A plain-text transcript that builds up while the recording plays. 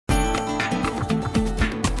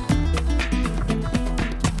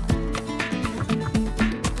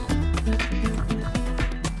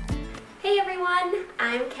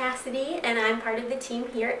Cassidy, and I'm part of the team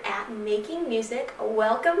here at Making Music.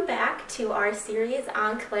 Welcome back to our series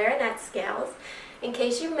on clarinet scales. In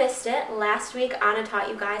case you missed it, last week Anna taught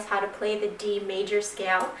you guys how to play the D major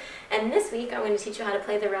scale, and this week I'm going to teach you how to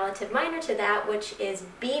play the relative minor to that, which is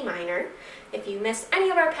B minor. If you missed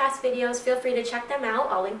any of our past videos, feel free to check them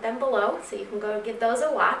out. I'll link them below so you can go give those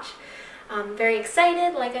a watch. I'm very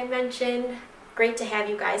excited, like I mentioned. Great to have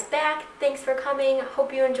you guys back. Thanks for coming.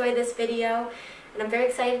 Hope you enjoyed this video. And I'm very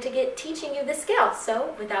excited to get teaching you the scale.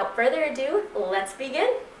 So without further ado, let's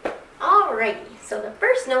begin. Alrighty, so the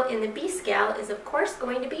first note in the B scale is of course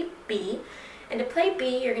going to be B. And to play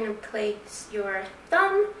B, you're going to place your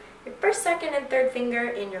thumb, your first, second, and third finger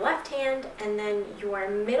in your left hand, and then your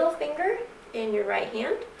middle finger in your right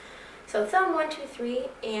hand. So thumb, 1, 2, 3,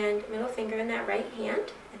 and middle finger in that right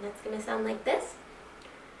hand. And that's going to sound like this.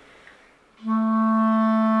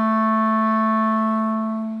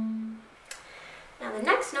 Now the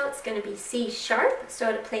next note is going to be C sharp.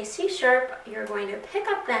 So to play C sharp, you're going to pick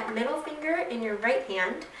up that middle finger in your right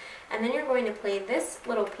hand, and then you're going to play this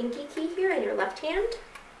little pinky key here in your left hand,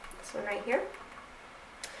 this one right here,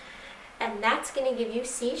 and that's going to give you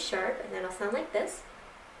C sharp, and that'll sound like this.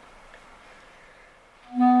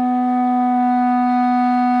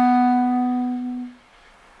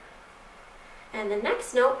 And the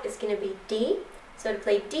next note is going to be D. So to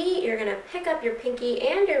play D, you're going to pick up your pinky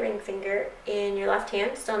and your ring finger in your left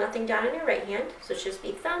hand, still nothing down in your right hand. So it's just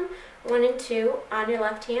be thumb, 1 and 2 on your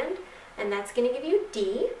left hand, and that's going to give you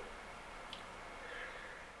D.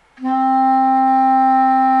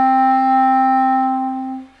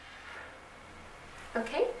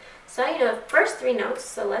 Okay, so you know the first 3 notes,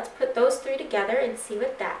 so let's put those 3 together and see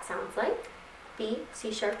what that sounds like. B,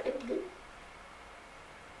 C sharp, and D.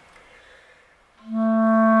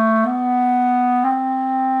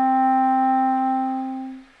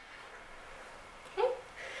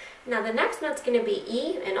 Now the next note's going to be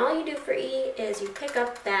E, and all you do for E is you pick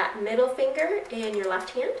up that middle finger in your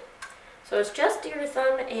left hand. So it's just your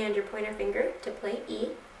thumb and your pointer finger to play E,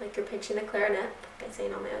 like you're pitching the clarinet, like I say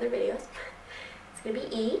in all my other videos. It's going to be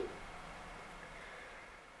E.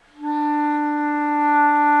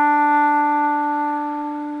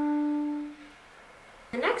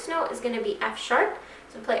 The next note is going to be F sharp.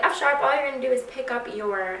 So to play F sharp, all you're going to do is pick up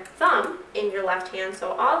your thumb in your left hand.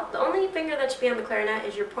 So the only finger that should be on the clarinet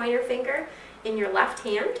is your pointer finger in your left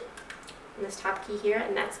hand, in this top key here,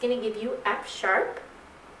 and that's going to give you F sharp.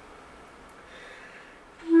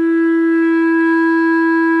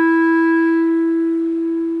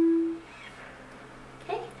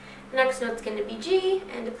 Okay, the next note's going to be G,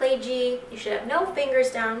 and to play G, you should have no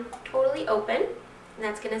fingers down, totally open, and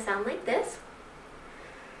that's going to sound like this.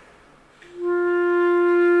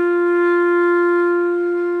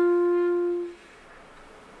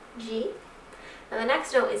 G. Now the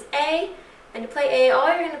next note is A, and to play A, all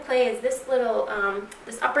you're going to play is this little,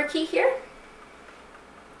 this upper key here.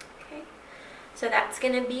 Okay, so that's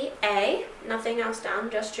going to be A, nothing else down,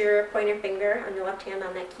 just your pointer finger on your left hand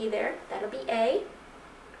on that key there. That'll be A.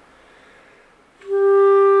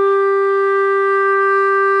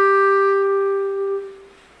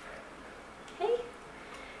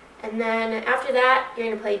 And then after that, you're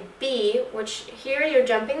going to play B, which here you're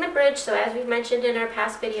jumping the bridge. So as we've mentioned in our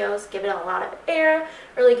past videos, give it a lot of air,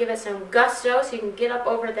 really give it some gusto so you can get up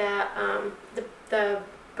over that, the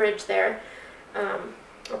bridge there,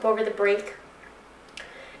 up over the break.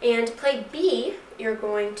 And to play B, you're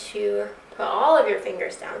going to put all of your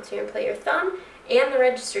fingers down. So you're going to play your thumb and the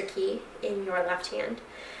register key in your left hand.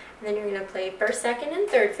 And then you're going to play first, second, and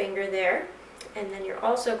third finger there. And then you're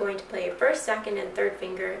also going to play your first, second, and third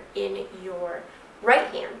finger in your right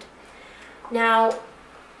hand. Now,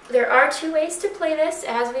 there are 2 ways to play this,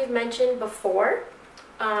 as we've mentioned before.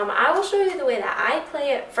 I will show you the way that I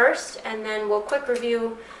play it first, and then we'll quick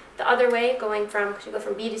review the other way, because you go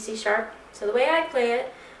from B to C sharp. So the way I play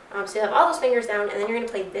it, so you have all those fingers down, and then you're going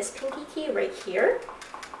to play this pinky key right here.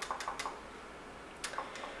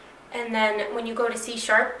 And then when you go to C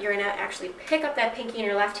sharp, you're going to actually pick up that pinky in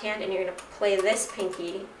your left hand, and you're going to play this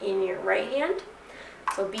pinky in your right hand.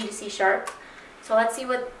 So B to C sharp. So let's see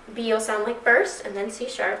what B will sound like first, and then C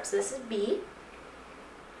sharp. So this is B.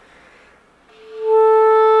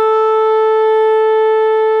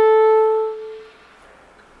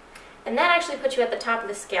 And that actually puts you at the top of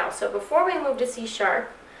the scale. So before we move to C sharp,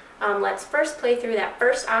 let's first play through that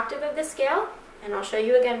first octave of the scale. And I'll show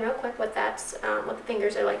you again real quick what the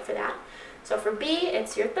fingers are like for that. So for B,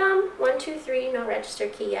 it's your thumb, 1, 2, 3, no register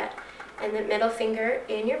key yet, and the middle finger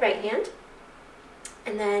in your right hand.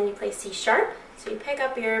 And then you play C sharp. So you pick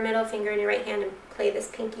up your middle finger in your right hand and play this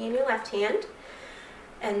pinky in your left hand.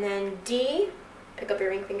 And then D pick up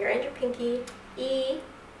your ring finger and your pinky. E,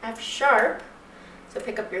 F sharp. So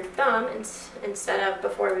pick up your thumb instead of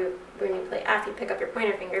before when you play F, you pick up your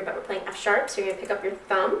pointer finger, but we're playing F sharp, so you're going to pick up your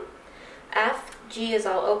thumb. F, G is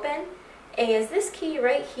all open. A is this key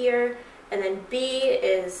right here, and then B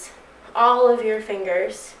is all of your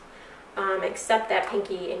fingers except that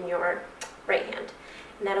pinky in your right hand,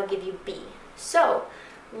 and that'll give you B. So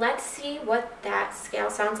let's see what that scale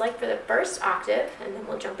sounds like for the first octave, and then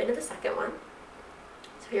we'll jump into the second one.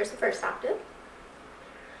 So here's the first octave.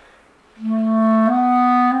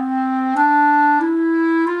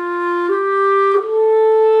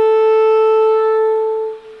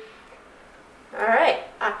 Alright,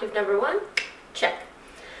 octave number 1, check.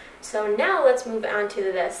 So now let's move on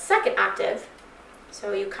to the second octave.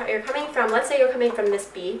 So you're coming from, let's say you're coming from this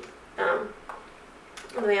B, the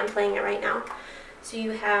way I'm playing it right now. So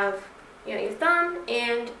you have, your thumb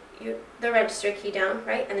and the register key down,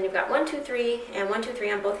 right? And then you've got 1, 2, 3, and 1, 2,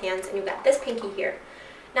 3 on both hands, and you've got this pinky here.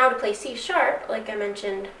 Now to play C sharp, like I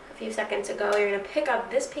mentioned a few seconds ago, you're going to pick up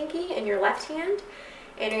this pinky in your left hand,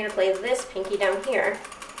 and you're going to play this pinky down here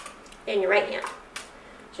in your right hand.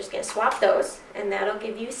 Just going to swap those, and that'll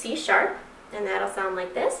give you C sharp, and that'll sound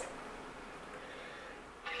like this.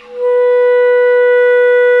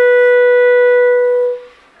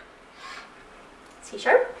 C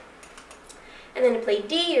sharp. And then to play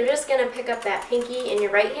D, you're just going to pick up that pinky in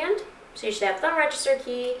your right hand. So you should have thumb register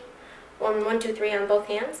key, 1, 2, 3 on both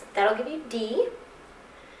hands. That'll give you D.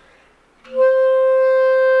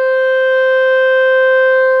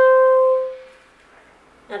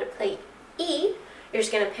 Now to play E, you're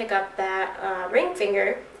just going to pick up that ring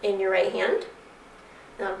finger in your right hand.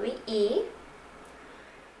 That'll be E.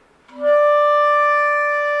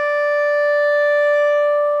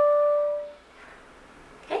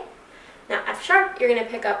 Okay. Now F sharp, you're going to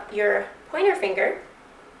pick up your pointer finger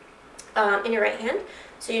in your right hand.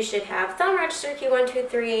 So you should have thumb register key 1, 2,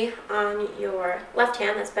 3 on your left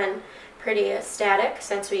hand. That's been pretty static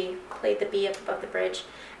since we played the B up above the bridge.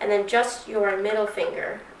 And then just your middle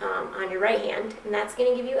finger on your right hand, and that's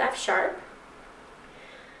going to give you F sharp.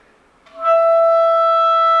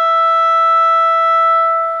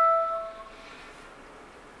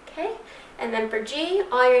 Okay, and then for G,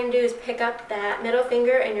 all you're going to do is pick up that middle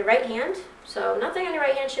finger in your right hand. So nothing on your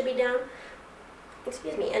right hand should be down.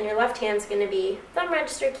 Excuse me, and your left hand's going to be thumb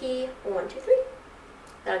register key 1, 2, 3.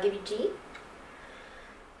 That'll give you G.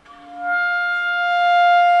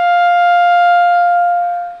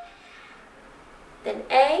 Then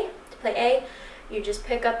A, to play A, you just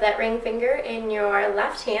pick up that ring finger in your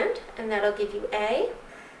left hand, and that'll give you A.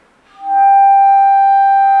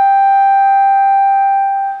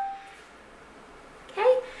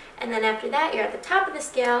 Okay, and then after that, you're at the top of the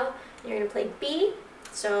scale, you're going to play B.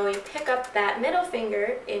 So you pick up that middle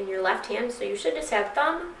finger in your left hand, so you should just have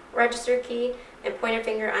thumb, register key, and pointer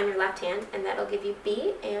finger on your left hand, and that'll give you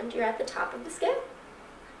B, and you're at the top of the scale.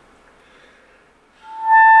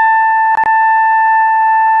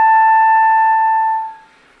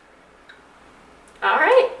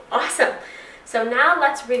 Alright, awesome. So now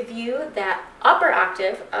let's review that upper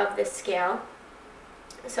octave of this scale.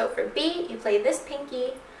 So for B, you play this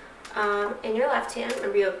pinky in your left hand.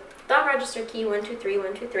 Remember, you have thumb register key 1, 2, 3,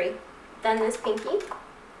 1, 2, 3. Then this pinky,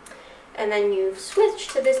 and then you switch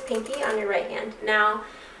to this pinky on your right hand. Now,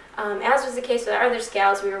 as was the case with our other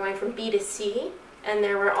scales, we were going from B to C, and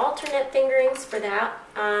there were alternate fingerings for that.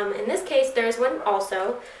 In this case, there's one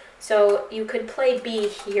also. So you could play B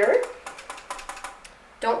here.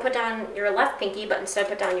 Don't put down your left pinky, but instead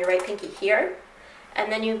put down your right pinky here.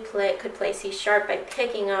 And then you could play C sharp by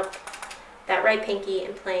picking up that right pinky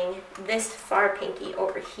and playing this far pinky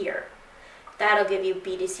over here. That'll give you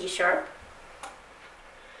B to C sharp.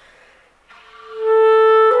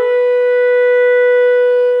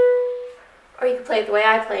 Or you could play it the way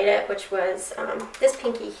I played it, which was this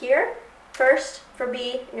pinky here first for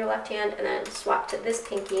B in your left hand, and then swap to this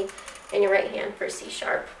pinky in your right hand for C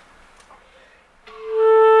sharp.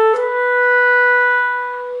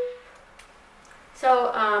 So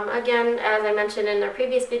again, as I mentioned in our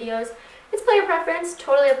previous videos, it's player preference,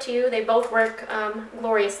 totally up to you. They both work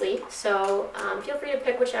gloriously, so feel free to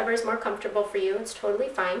pick whichever is more comfortable for you. It's totally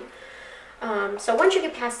fine. So once you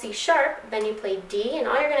get past C sharp, then you play D, and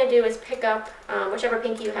all you're going to do is pick up whichever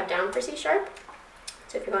pinky you have down for C sharp.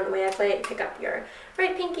 So if you're going the way I play it, you pick up your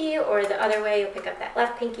right pinky, or the other way, you'll pick up that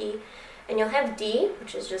left pinky, and you'll have D,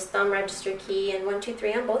 which is just thumb register key and 1, 2,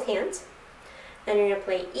 3 on both hands. Then you're going to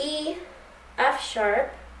play E, F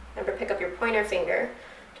sharp, remember pick up your pointer finger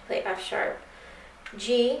to play F sharp,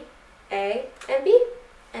 G, A, and B.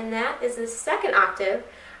 And that is the second octave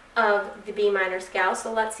of the B minor scale.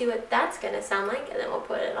 So let's see what that's going to sound like, and then we'll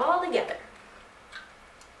put it all together.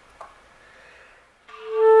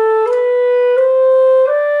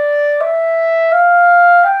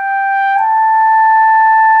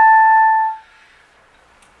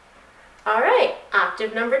 Alright,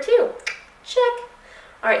 octave number 2. Check.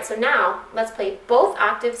 Alright, so now let's play both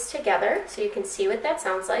octaves together so you can see what that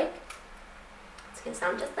sounds like. It's going to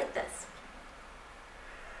sound just like this.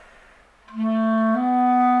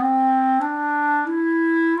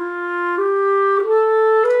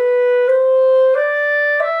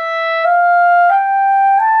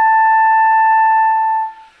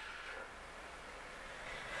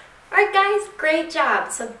 Alright guys, great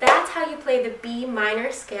job. So that's how you play the B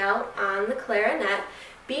minor scale on the clarinet.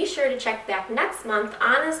 Be sure to check back next month.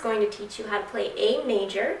 Anna's going to teach you how to play A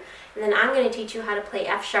major, and then I'm going to teach you how to play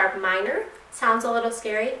F sharp minor. Sounds a little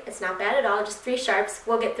scary. It's not bad at all, just 3 sharps.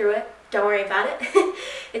 We'll get through it. Don't worry about it.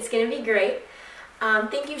 It's going to be great.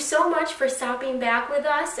 Thank you so much for stopping back with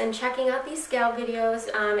us and checking out these scale videos.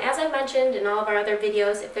 As I mentioned in all of our other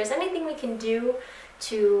videos, if there's anything we can do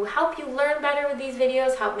to help you learn better with these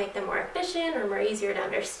videos, help make them more efficient or more easier to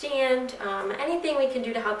understand, anything we can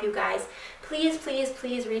do to help you guys, please, please,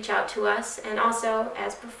 please reach out to us. And also,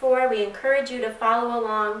 as before, we encourage you to follow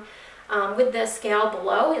along with the scale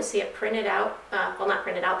below. You'll see it printed out, well, not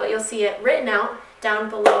printed out, but you'll see it written out down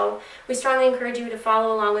below. We strongly encourage you to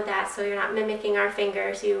follow along with that so you're not mimicking our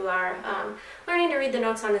fingers. You are learning to read the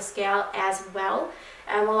notes on the scale as well.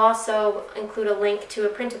 And we'll also include a link to a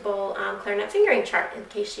printable clarinet fingering chart in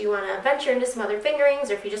case you want to venture into some other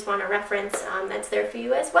fingerings, or if you just want a reference, that's there for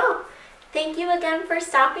you as well. Thank you again for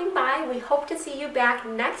stopping by. We hope to see you back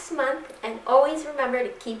next month, and always remember to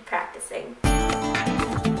keep practicing.